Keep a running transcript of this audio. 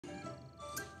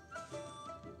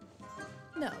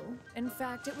No, in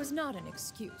fact, it was not an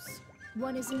excuse.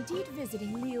 One is indeed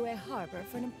visiting Liyue Harbor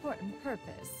for an important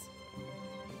purpose.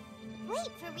 Wait,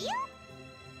 for real?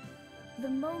 The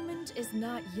moment is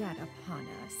not yet upon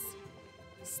us.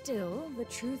 Still, the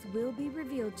truth will be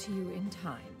revealed to you in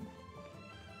time.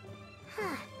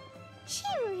 Huh. She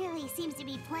really seems to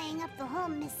be playing up the whole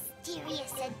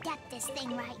mysterious Adeptus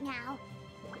thing right now.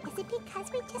 Is it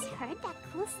because we just heard that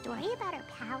cool story about her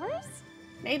powers?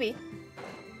 Maybe.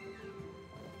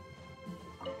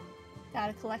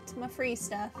 Gotta collect my free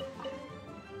stuff.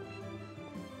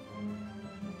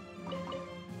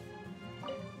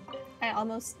 I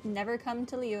almost never come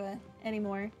to Liyue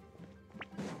anymore.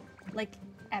 Like,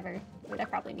 ever. Wait, I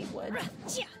probably need wood.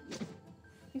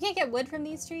 You can't get wood from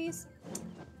these trees?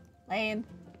 Lame.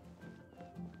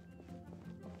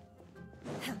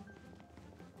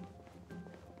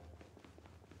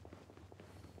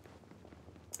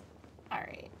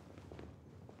 Alright.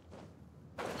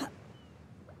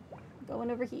 Going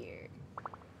over here.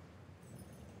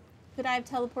 Could I have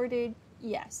teleported?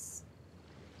 Yes.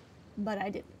 But I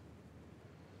didn't.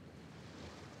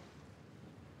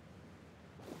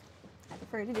 I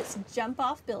prefer to just jump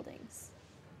off buildings.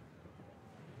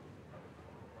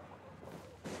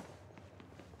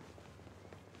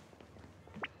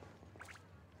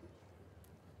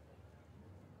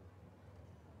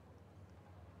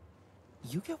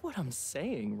 You get what I'm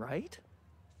saying, right?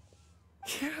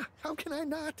 Yeah, how can I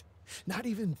not? Not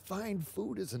even fine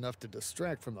food is enough to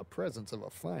distract from the presence of a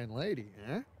fine lady,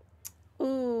 huh?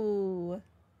 Ooh.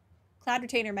 Cloud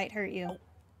Retainer might hurt you. Oh,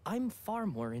 I'm far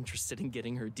more interested in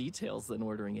getting her details than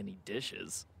ordering any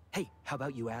dishes. Hey, how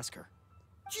about you ask her?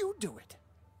 You do it.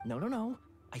 No.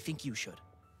 I think you should.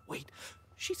 Wait,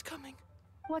 she's coming.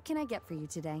 What can I get for you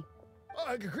today?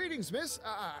 Greetings, miss.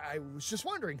 I was just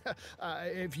wondering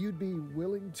if you'd be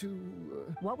willing to...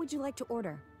 What would you like to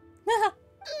order?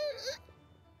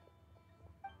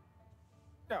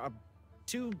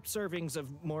 2 servings of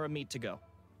Mora meat to go.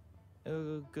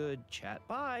 Good chat.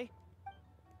 Bye.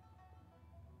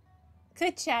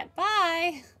 Good chat.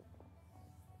 Bye.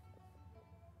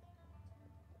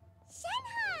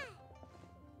 Shenhe!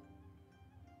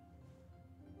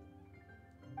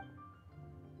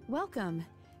 Welcome.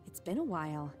 It's been a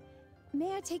while.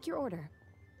 May I take your order?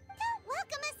 Don't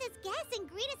welcome us as guests and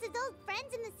greet us as old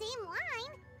friends in the same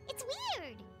line. It's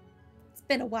weird. It's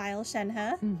been a while,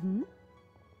 Shenhe. Mm-hmm.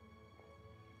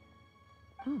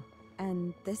 Oh,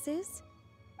 and this is?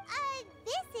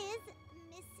 This is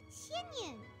Miss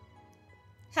Xianyun.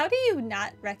 How do you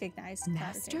not recognize Cloud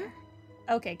Master? Retainer?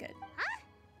 Okay, good.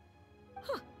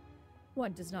 Huh.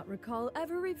 One does not recall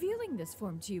ever revealing this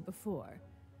form to you before.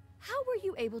 How were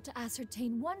you able to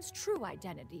ascertain one's true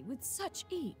identity with such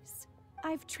ease?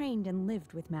 I've trained and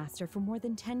lived with Master for more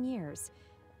than 10 years.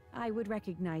 I would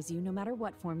recognize you no matter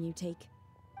what form you take.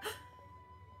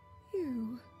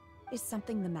 You... Is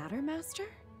something the matter, Master?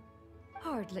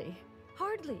 Hardly.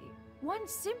 Hardly. One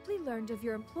simply learned of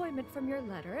your employment from your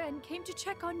letter and came to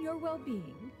check on your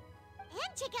well-being.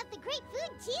 And check out the great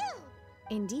food, too.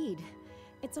 Indeed.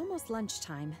 It's almost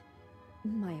lunchtime.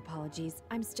 My apologies.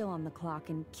 I'm still on the clock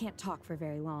and can't talk for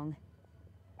very long.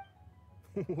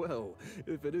 Well,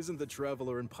 if it isn't the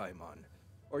traveler in Paimon,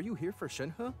 are you here for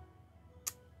Shenhe?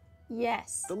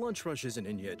 Yes. The lunch rush isn't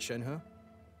in yet, Shenhe.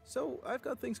 So I've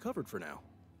got things covered for now.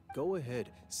 Go ahead,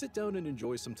 sit down and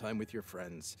enjoy some time with your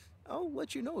friends. I'll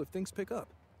let you know if things pick up.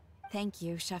 Thank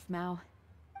you, Chef Mao.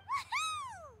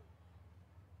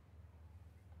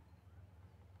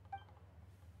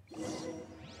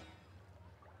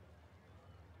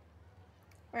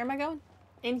 Where am I going?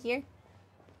 In here?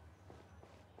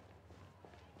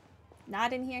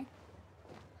 Not in here?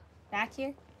 Back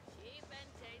here? Cheap and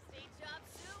tasty chop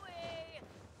suey.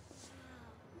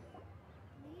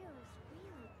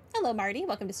 Hello, Marty.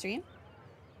 Welcome to stream.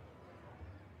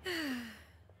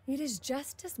 It is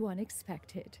just as one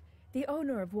expected. The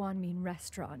owner of Wanmin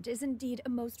Restaurant is indeed a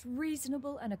most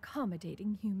reasonable and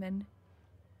accommodating human.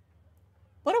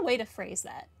 What a way to phrase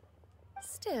that.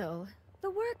 Still, the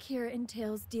work here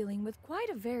entails dealing with quite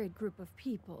a varied group of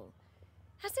people.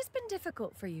 Has this been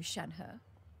difficult for you, Shenhe?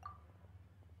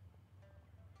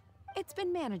 It's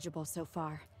been manageable so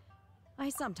far. I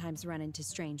sometimes run into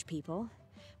strange people,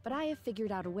 but I have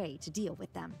figured out a way to deal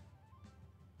with them.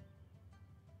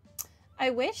 I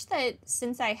wish that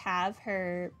since I have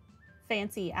her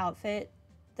fancy outfit,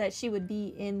 that she would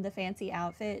be in the fancy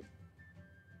outfit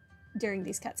during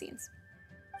these cutscenes.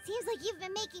 Seems like you've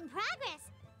been making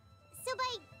progress. So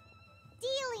by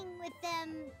dealing with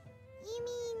them, you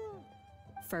mean...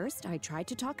 First, I try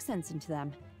to talk sense into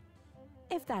them.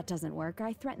 If that doesn't work,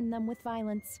 I threaten them with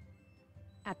violence.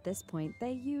 At this point,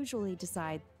 they usually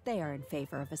decide they are in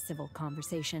favor of a civil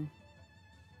conversation.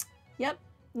 Yep,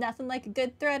 nothing like a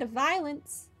good threat of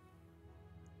violence.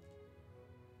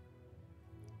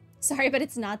 Sorry, but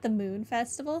it's not the Moon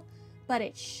Festival, but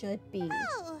it should be.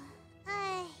 Oh,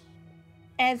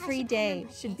 Every should day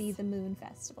remember should be this. the Moon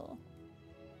Festival.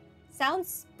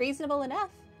 Sounds reasonable enough.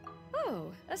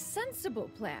 Oh, a sensible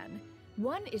plan.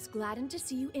 One is gladdened to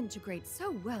see you integrate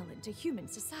so well into human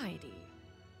society.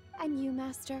 And you,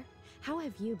 Master? How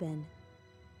have you been?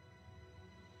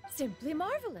 Simply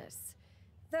marvelous.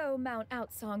 Though Mount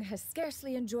Outsong has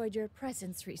scarcely enjoyed your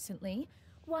presence recently,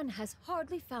 one has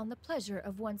hardly found the pleasure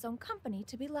of one's own company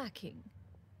to be lacking.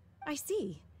 I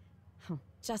see.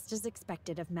 Just as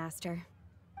expected of Master.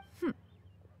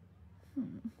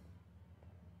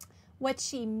 What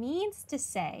she means to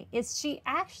say is she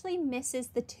actually misses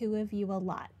the two of you a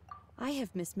lot. I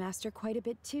have missed Master quite a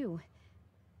bit too.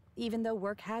 Even though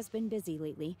work has been busy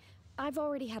lately, I've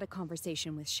already had a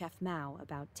conversation with Chef Mao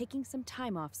about taking some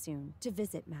time off soon to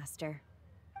visit Master.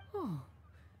 Oh,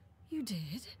 you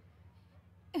did?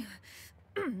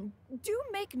 Do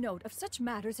make note of such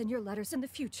matters in your letters in the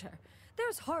future.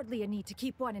 There's hardly a need to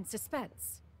keep one in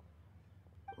suspense.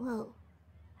 whoa.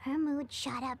 Her mood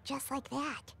shot up just like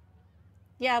that.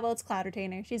 Yeah, well, it's Cloud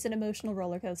Retainer. She's an emotional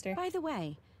roller coaster. By the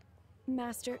way,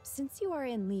 Master, since you are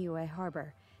in Liyue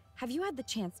Harbor, have you had the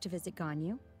chance to visit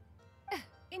Ganyu?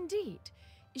 Indeed.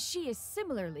 She is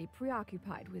similarly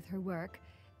preoccupied with her work.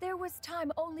 There was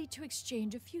time only to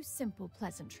exchange a few simple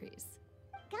pleasantries.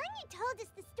 Ganyu told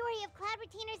us the story of Cloud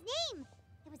Retainer's name.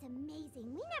 It was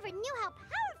amazing. We never knew how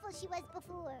powerful she was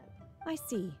before. I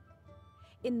see.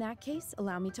 In that case,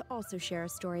 allow me to also share a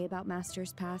story about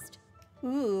Master's past.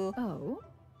 Ooh. Oh?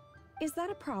 Is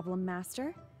that a problem,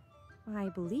 Master? I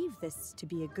believe this to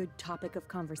be a good topic of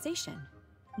conversation.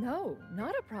 No,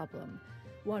 not a problem.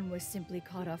 One was simply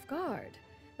caught off guard.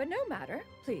 But no matter,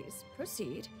 please,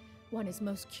 proceed. One is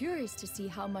most curious to see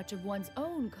how much of one's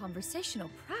own conversational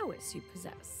prowess you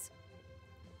possess.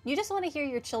 You just want to hear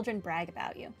your children brag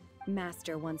about you.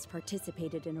 Master once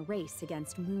participated in a race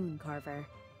against Mooncarver.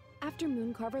 After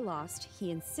Mooncarver lost,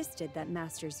 he insisted that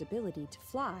Master's ability to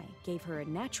fly gave her a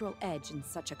natural edge in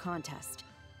such a contest.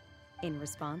 In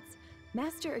response,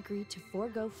 Master agreed to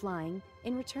forego flying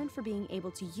in return for being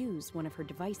able to use one of her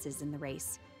devices in the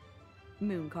race.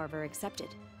 Mooncarver accepted,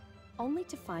 only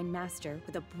to find Master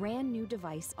with a brand new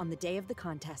device on the day of the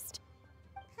contest.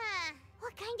 Huh.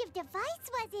 What kind of device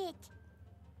was it?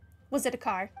 Was it a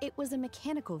car? It was a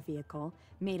mechanical vehicle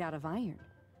made out of iron.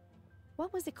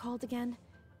 What was it called again?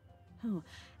 Oh,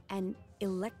 an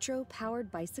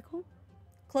electro-powered bicycle?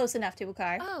 Close enough to a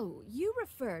car. Oh, you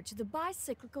refer to the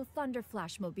bicyclical Thunder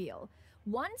Flashmobile.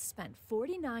 One spent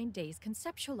 49 days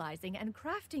conceptualizing and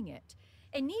crafting it.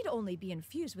 It need only be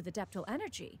infused with adeptal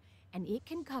energy, and it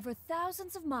can cover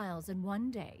thousands of miles in one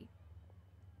day.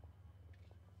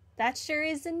 That sure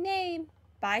is a name.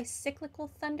 Bicyclical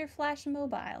Thunderflash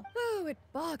Mobile. Oh, it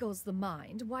boggles the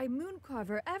mind why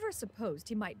Mooncarver ever supposed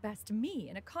he might best me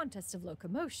in a contest of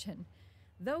locomotion.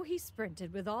 Though he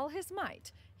sprinted with all his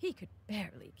might, he could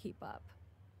barely keep up.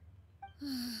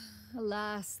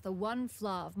 Alas, the one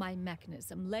flaw of my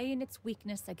mechanism lay in its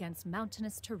weakness against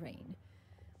mountainous terrain.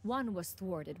 One was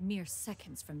thwarted mere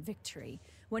seconds from victory,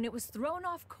 when it was thrown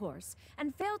off course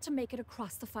and failed to make it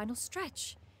across the final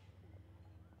stretch.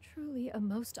 Truly a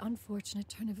most unfortunate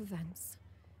turn of events.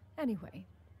 Anyway,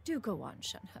 do go on,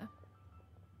 Shenhe.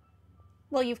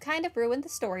 Well, you've kind of ruined the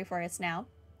story for us now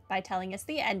by telling us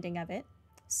the ending of it.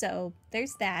 So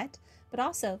there's that. But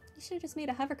also, you should have just made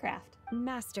a hovercraft.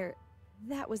 Master,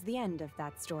 that was the end of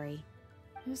that story.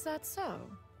 Is that so?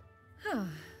 Huh.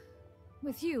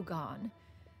 With you gone,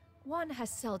 one has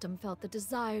seldom felt the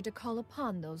desire to call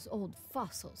upon those old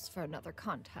fossils for another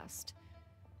contest.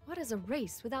 What is a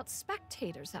race without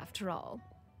spectators, after all?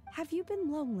 Have you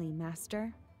been lonely,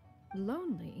 Master?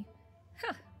 Lonely?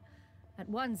 Huh. At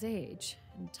one's age,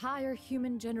 entire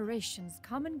human generations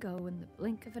come and go in the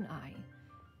blink of an eye.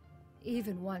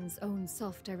 Even one's own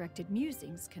self-directed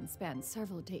musings can span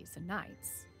several days and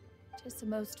nights. 'Tis a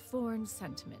most foreign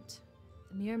sentiment.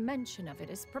 The mere mention of it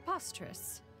is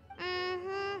preposterous.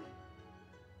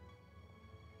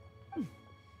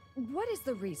 What is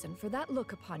the reason for that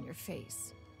look upon your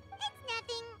face? It's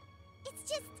nothing. It's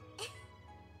just...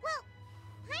 Well,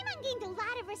 Paimon gained a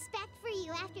lot of respect for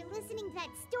you after listening to that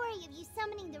story of you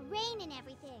summoning the rain and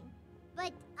everything.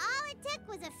 But all it took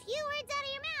was a few words out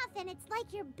of your mouth and it's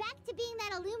like you're back to being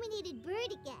that illuminated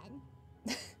bird again.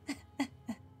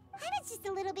 I was just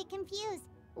a little bit confused.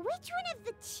 Which one of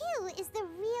the two is the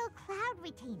real Cloud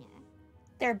Retainer?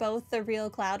 They're both the real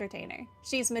Cloud Retainer.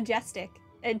 She's majestic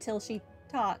until she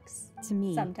talks. To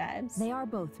me, Sometimes. they are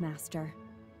both master.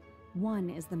 One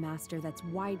is the master that's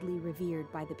widely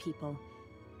revered by the people,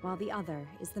 while the other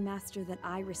is the master that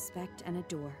I respect and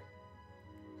adore.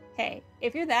 Hey,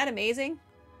 if you're that amazing,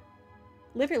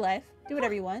 live your life. Do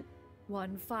whatever you want.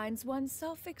 One finds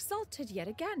oneself exalted yet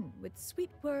again with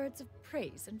sweet words of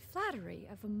praise and flattery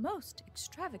of a most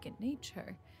extravagant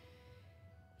nature.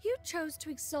 You chose to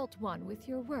exalt one with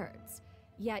your words,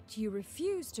 yet you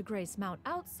refuse to grace Mount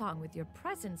Outsong with your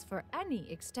presence for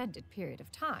any extended period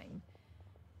of time.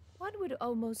 One would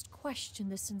almost question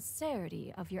the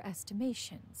sincerity of your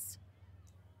estimations.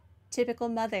 Typical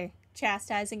mother,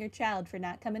 chastising her child for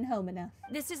not coming home enough.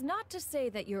 This is not to say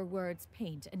that your words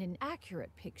paint an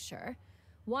inaccurate picture.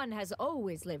 One has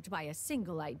always lived by a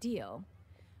single ideal.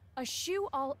 Eschew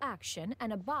all action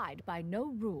and abide by no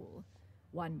rule.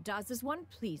 One does as one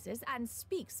pleases and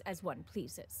speaks as one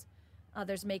pleases.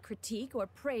 Others may critique or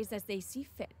praise as they see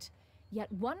fit,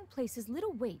 yet one places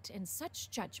little weight in such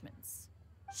judgments.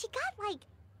 She got like,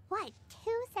 what,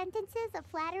 2 sentences of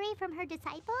flattery from her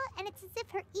disciple, and it's as if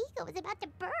her ego is about to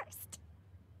burst.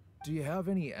 Do you have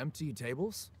any empty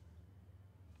tables?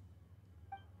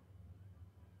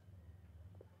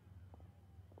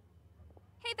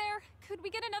 Hey there, could we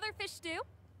get another fish stew?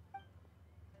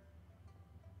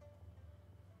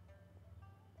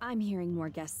 I'm hearing more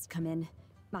guests come in.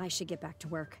 I should get back to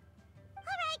work. All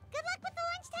right, good luck with the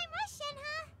lunchtime rush,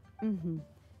 Shenhe. Mm-hmm.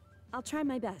 I'll try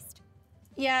my best.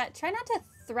 Yeah, try not to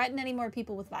threaten any more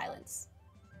people with violence.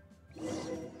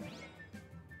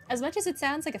 As much as it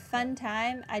sounds like a fun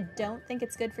time, I don't think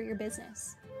it's good for your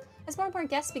business. As more and more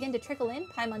guests begin to trickle in,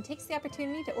 Paimon takes the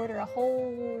opportunity to order a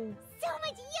whole... So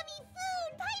much yummy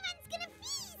food! Paimon's gonna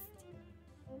feast!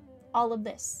 all of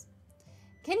this.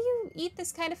 Can you eat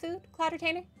this kind of food, Cloud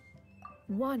Retainer?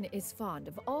 One is fond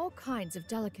of all kinds of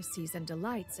delicacies and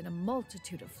delights in a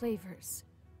multitude of flavors.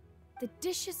 The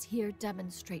dishes here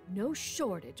demonstrate no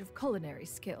shortage of culinary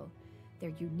skill. Their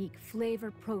unique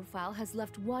flavor profile has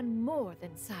left one more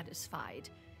than satisfied.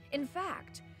 In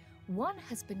fact, one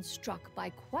has been struck by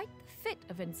quite the fit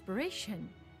of inspiration.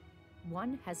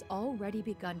 One has already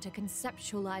begun to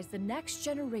conceptualize the next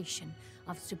generation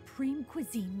of supreme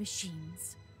cuisine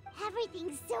machines.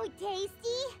 Everything's so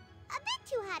tasty. A bit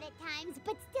too hot at times,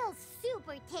 but still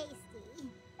super tasty.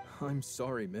 I'm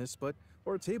sorry, miss, but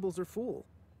our tables are full.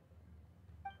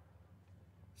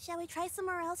 Shall we try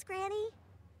somewhere else, Granny?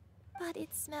 But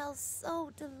it smells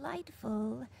so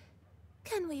delightful.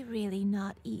 Can we really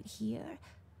not eat here?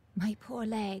 My poor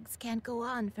legs can't go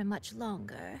on for much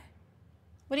longer.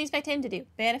 What do you expect him to do?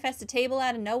 Manifest a table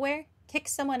out of nowhere? Kick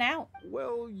someone out?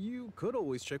 Well, you could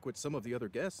always check with some of the other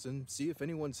guests and see if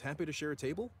anyone's happy to share a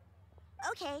table.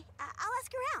 Okay, I'll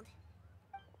ask around.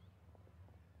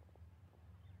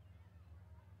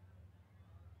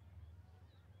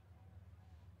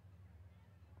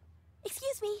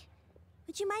 Excuse me.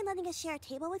 Would you mind letting us share a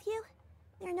table with you?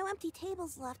 There are no empty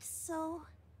tables left, so...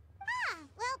 Ah,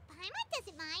 well, Paimon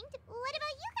doesn't mind. What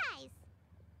about you guys?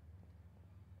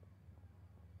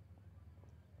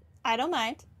 I don't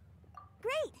mind.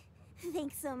 Great.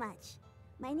 Thanks so much.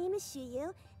 My name is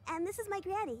Xianyun, and this is my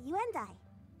granny, Yuendai.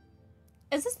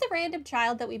 Is this the random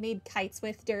child that we made kites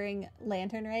with during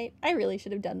Lantern Rite? I really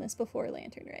should have done this before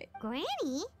Lantern Rite.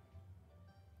 Granny?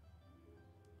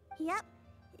 Yep.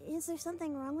 Is there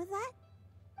something wrong with that?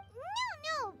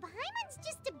 No. Paimon's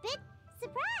just a bit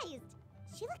surprised.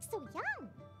 She looks so young.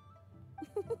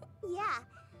 Yeah.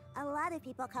 A lot of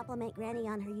people compliment Granny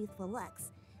on her youthful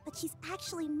looks, but she's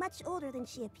actually much older than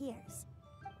she appears.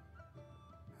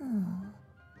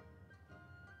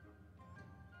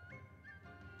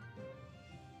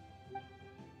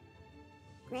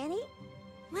 Granny?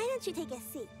 Why don't you take a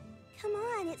seat? Come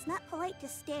on, it's not polite to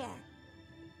stare.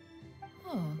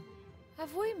 Oh,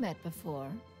 have we met before?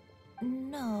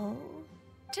 No.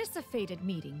 Tis a fated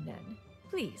meeting, then.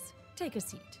 Please, take a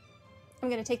seat. I'm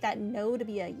gonna take that no to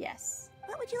be a yes.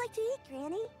 What would you like to eat,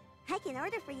 Granny? I can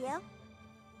order for you.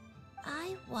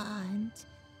 I want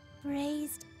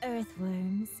braised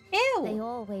earthworms. Ew! They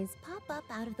always pop up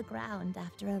out of the ground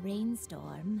after a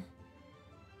rainstorm.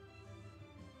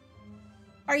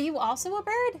 Are you also a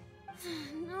bird?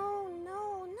 No,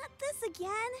 not this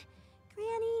again.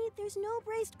 Granny, there's no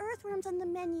braised earthworms on the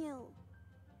menu.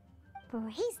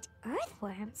 Braised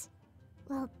earthworms?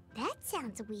 Well, that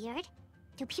sounds weird.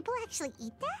 Do people actually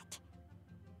eat that?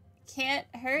 Can't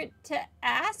hurt to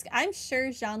ask. I'm sure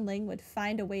Zhang would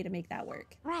find a way to make that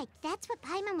work. Right, that's what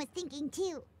Paimon was thinking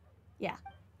too. Yeah.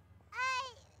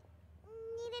 I...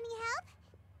 need any help?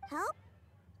 Help?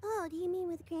 Oh, do you mean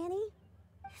with Granny?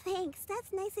 Thanks,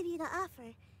 that's nice of you to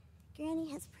offer.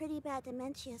 Granny has pretty bad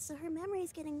dementia, so her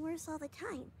memory's getting worse all the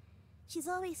time. She's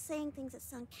always saying things that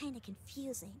sound kinda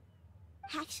confusing.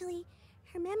 Actually,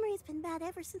 her memory's been bad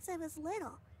ever since I was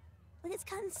little. But it's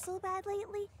gotten so bad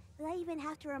lately that I even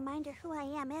have to remind her who I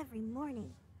am every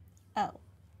morning. Oh.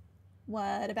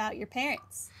 What about your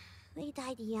parents? They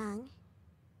died young.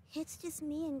 It's just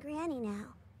me and Granny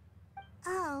now.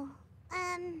 Oh,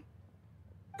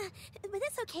 but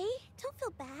it's okay. Don't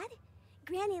feel bad.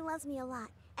 Granny loves me a lot,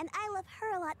 and I love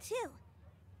her a lot too.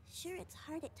 Sure, it's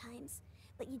hard at times,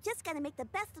 but you just gotta make the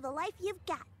best of the life you've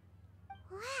got.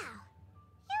 Wow,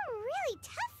 you're really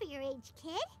tough for your age,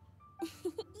 kid.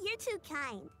 You're too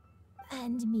kind.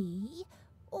 And me?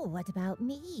 Oh, what about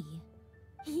me?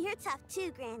 You're tough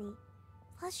too, Granny.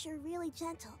 Plus, you're really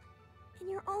gentle, and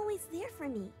you're always there for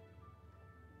me.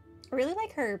 I really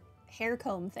like her hair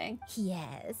comb thing.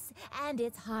 Yes, and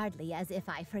it's hardly as if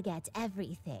I forget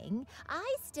everything.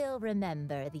 I still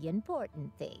remember the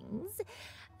important things.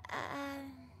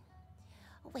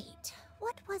 Wait,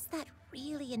 what was that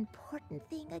really important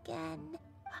thing again?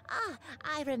 Ah,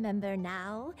 I remember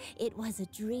now. It was a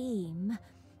dream.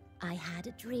 I had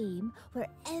a dream where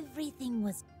everything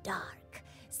was dark.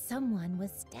 Someone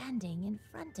was standing in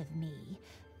front of me.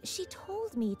 She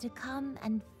told me to come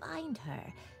and find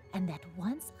her, and that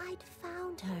once I'd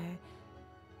found her,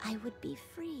 I would be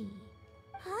free.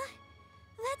 Huh?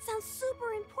 That sounds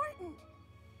super important.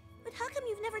 But how come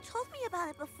you've never told me about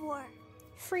it before?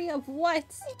 Free of what?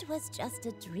 It was just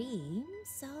a dream,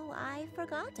 so I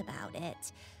forgot about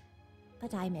it.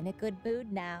 But I'm in a good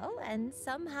mood now, and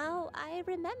somehow I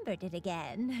remembered it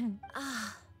again.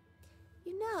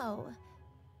 You know,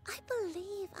 I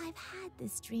believe I've had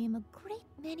this dream a great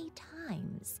many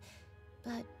times.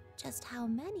 But just how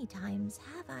many times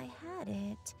have I had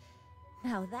it?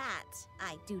 Now that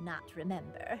I do not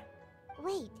remember.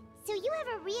 Wait, so you have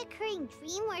a reoccurring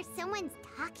dream where someone's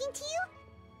talking to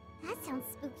you? That sounds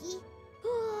spooky.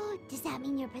 Does that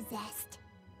mean you're possessed?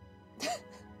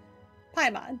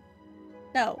 Paimon.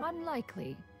 No.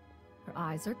 Unlikely. Her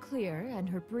eyes are clear and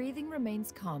her breathing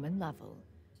remains calm and level.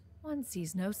 One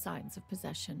sees no signs of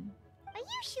possession. Are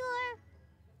you sure?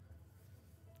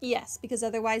 Yes, because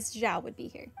otherwise Zhao would be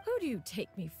here. Who do you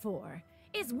take me for?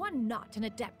 Is one not an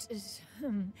adept?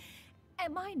 Am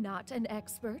I not an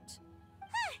expert?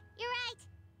 You're right.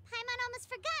 Paimon almost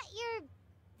forgot you're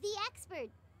the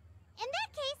expert. In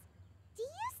that case, do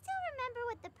you still remember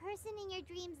what the person in your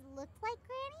dreams looked like,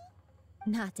 Granny?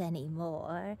 Not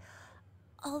anymore.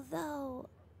 Although,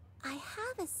 I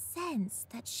have a sense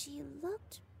that she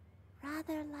looked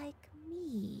rather like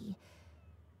me.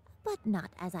 But not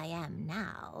as I am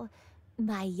now.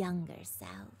 My younger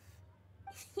self.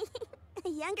 A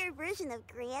younger version of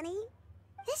Granny?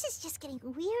 This is just getting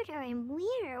weirder and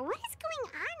weirder. What is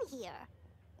going on here?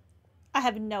 I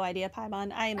have no idea,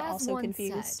 Paimon. I am As also one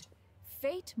confused. said,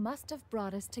 fate must have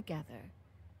brought us together.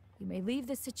 You may leave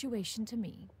the situation to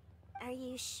me. Are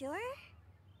you sure?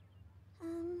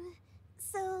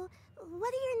 So,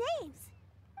 what are your names?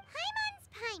 Paimon's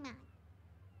Paimon.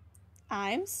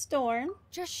 I'm Storm.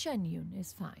 Just Xianyun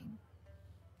is fine.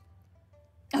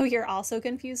 Oh, you're also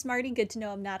confused, Marty? Good to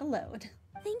know I'm not alone.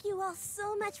 Thank you all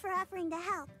so much for offering to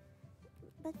help.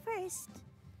 But first,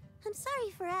 I'm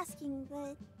sorry for asking,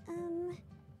 but,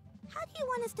 how do you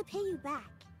want us to pay you back?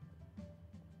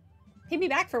 Pay me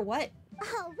back for what?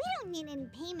 Oh, we don't need any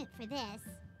payment for this.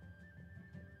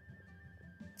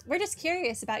 We're just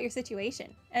curious about your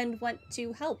situation and want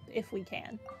to help if we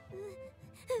can.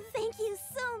 Thank you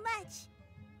so much.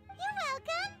 You're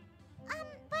welcome.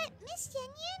 But Miss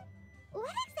Xianyun,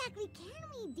 what exactly can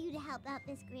we do to help out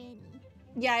this granny?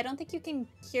 Yeah, I don't think you can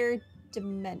cure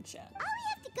dementia. All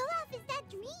we have to go off is that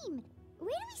dream. Where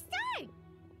do we start?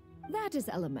 That is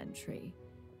elementary.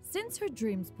 Since her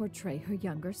dreams portray her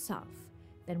younger self,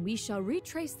 then we shall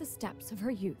retrace the steps of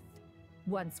her youth.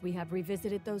 Once we have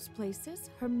revisited those places,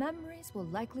 her memories will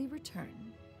likely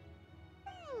return.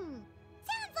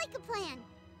 Sounds like a plan.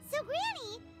 So,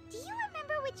 Granny, do you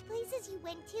remember which places you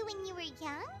went to when you were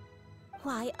young?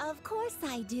 Why, of course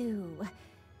I do.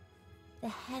 The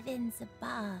heavens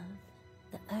above,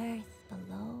 the earth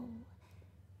below,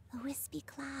 the wispy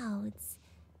clouds,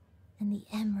 and the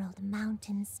emerald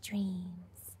mountain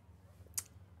streams.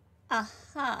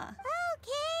 Aha.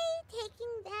 Okay,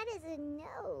 taking that as a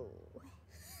no.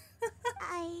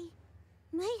 I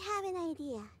might have an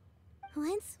idea.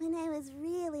 Once, when I was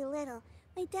really little,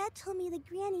 my dad told me that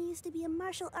Granny used to be a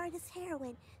martial artist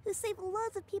heroine who saved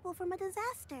loads of people from a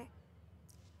disaster.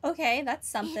 Okay, that's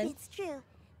If something. it's true,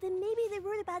 then maybe they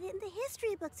wrote about it in the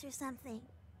history books or something.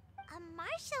 A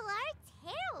martial arts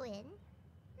heroine?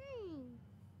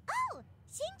 Oh,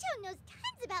 Shinto knows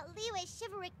tons about Liyue's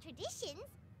chivalric traditions.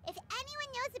 If anyone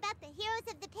knows about the heroes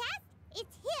of the past,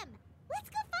 it's him. Let's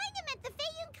go find him at the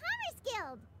Feiyun Commerce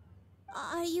Guild.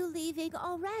 Are you leaving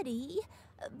already?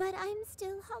 But I'm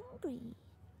still hungry.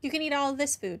 You can eat all of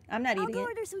this food. I'm not I'll eating go it.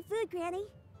 order some food, Granny.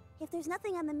 If there's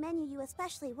nothing on the menu you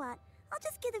especially want, I'll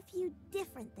just get a few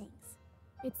different things.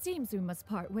 It seems we must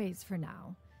part ways for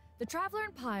now. The Traveler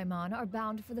and Paimon are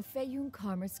bound for the Feiyun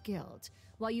Commerce Guild,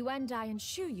 while Yuendai and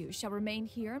Shuyu shall remain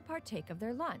here and partake of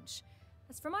their lunch.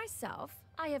 As for myself,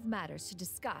 I have matters to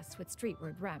discuss with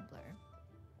Streetward Rambler.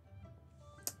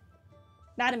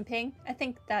 Madam Ping? I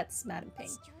think that's Madam Ping.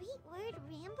 Streetward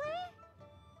Rambler?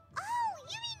 Oh,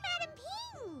 you mean Madam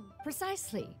Ping!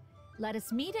 Precisely. Let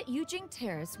us meet at Yujing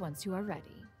Terrace once you are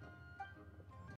ready.